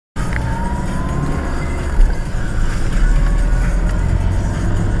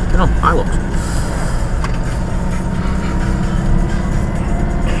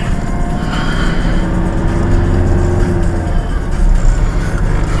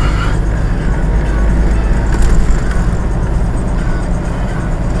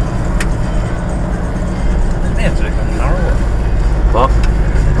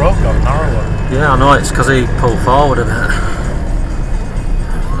because he pulled forward a bit.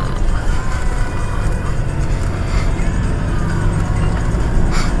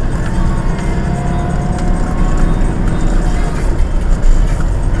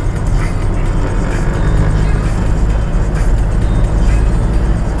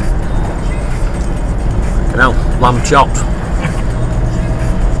 No, lamb chopped.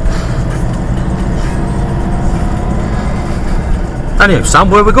 Anyway,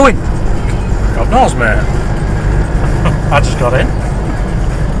 Sam, where are we going? God knows, mate. I just got in.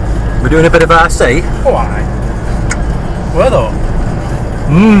 We're doing a bit of RC. Why? Where though?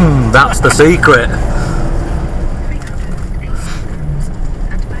 That's the secret.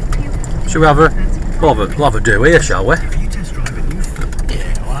 Shall we have a... We'll have a do here, shall we? Yeah,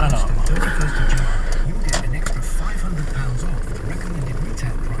 why not?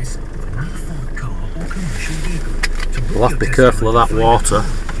 We'll have to be careful of that water.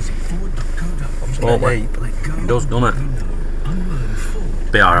 Won't we? It does, doesn't it?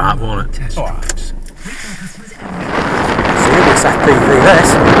 Be alright, won't it? Alright. See this FPV, this.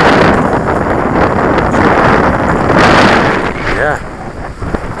 Yeah.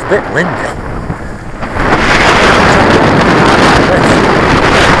 It's a bit windy.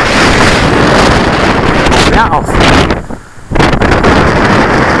 That off.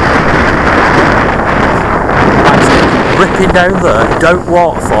 Ripping down there, don't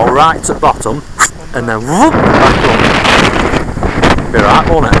waterfall, right to the bottom, and then whoop, back up. Be right,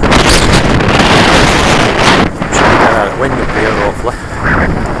 won't it? Should get out of the wind up here, hopefully.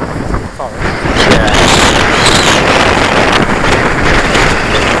 Yeah.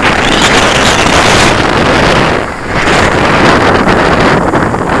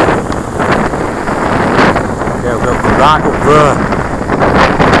 Yeah, we'll go right up there.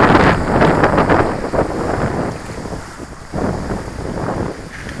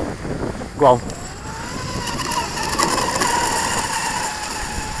 Go on.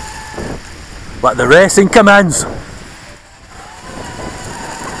 Let the racing commence.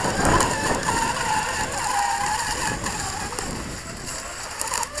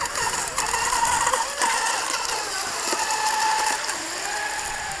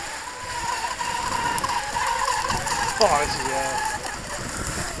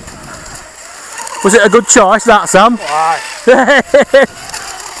 Was it a good choice, that, Sam? Why?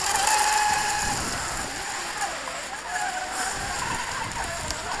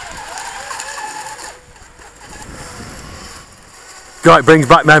 God, it brings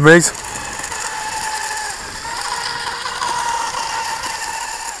back memories.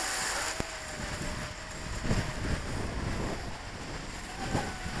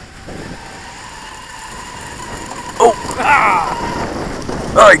 Oh!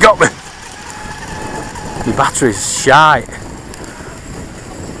 Ah! Oh, he got me. My battery's shite.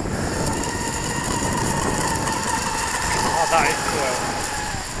 Oh, that is cool.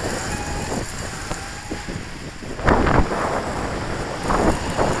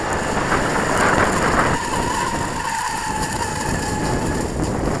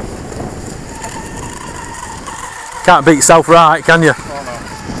 Can't beat yourself right, can you? Oh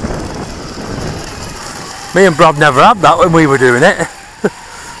no. Me and Brad never had that when we were doing it.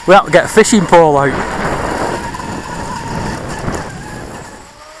 We had to get a fishing pole out.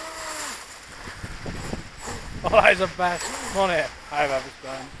 Oh, that is the best money I've ever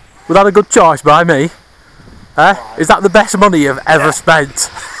spent. Was that a good choice by me? Eh? Is that the best money you've ever spent?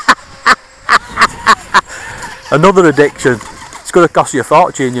 Another addiction. It's going to cost you a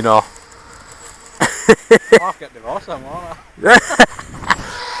fortune, you know. I'll get divorced then, won't I?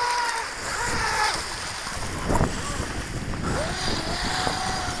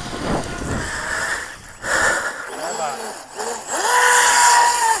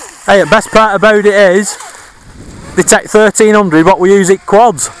 Hey, the best part about it is they take 1300 what we use it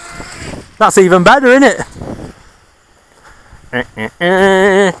quads. That's even better, isn't it?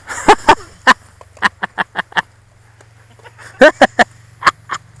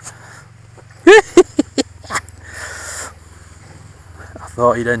 I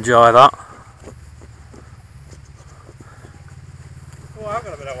thought you'd enjoy that. Oh, I've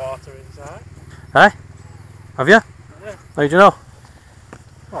got a bit of water inside. Eh? Have you? Yeah. How do you know?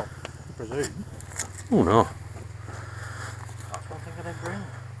 Well, I presume. Oh no. That's one thing I didn't bring.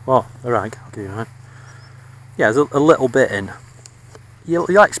 What? The rag? I'll give you that. Yeah, there's a little bit in. You'll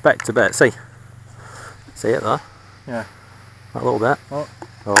expect a bit. See? See it there? Yeah. That little bit? Oh.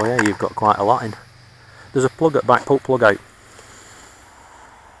 Oh yeah, you've got quite a lot in. There's a plug at back, pull plug out.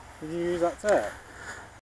 Did you use that tape?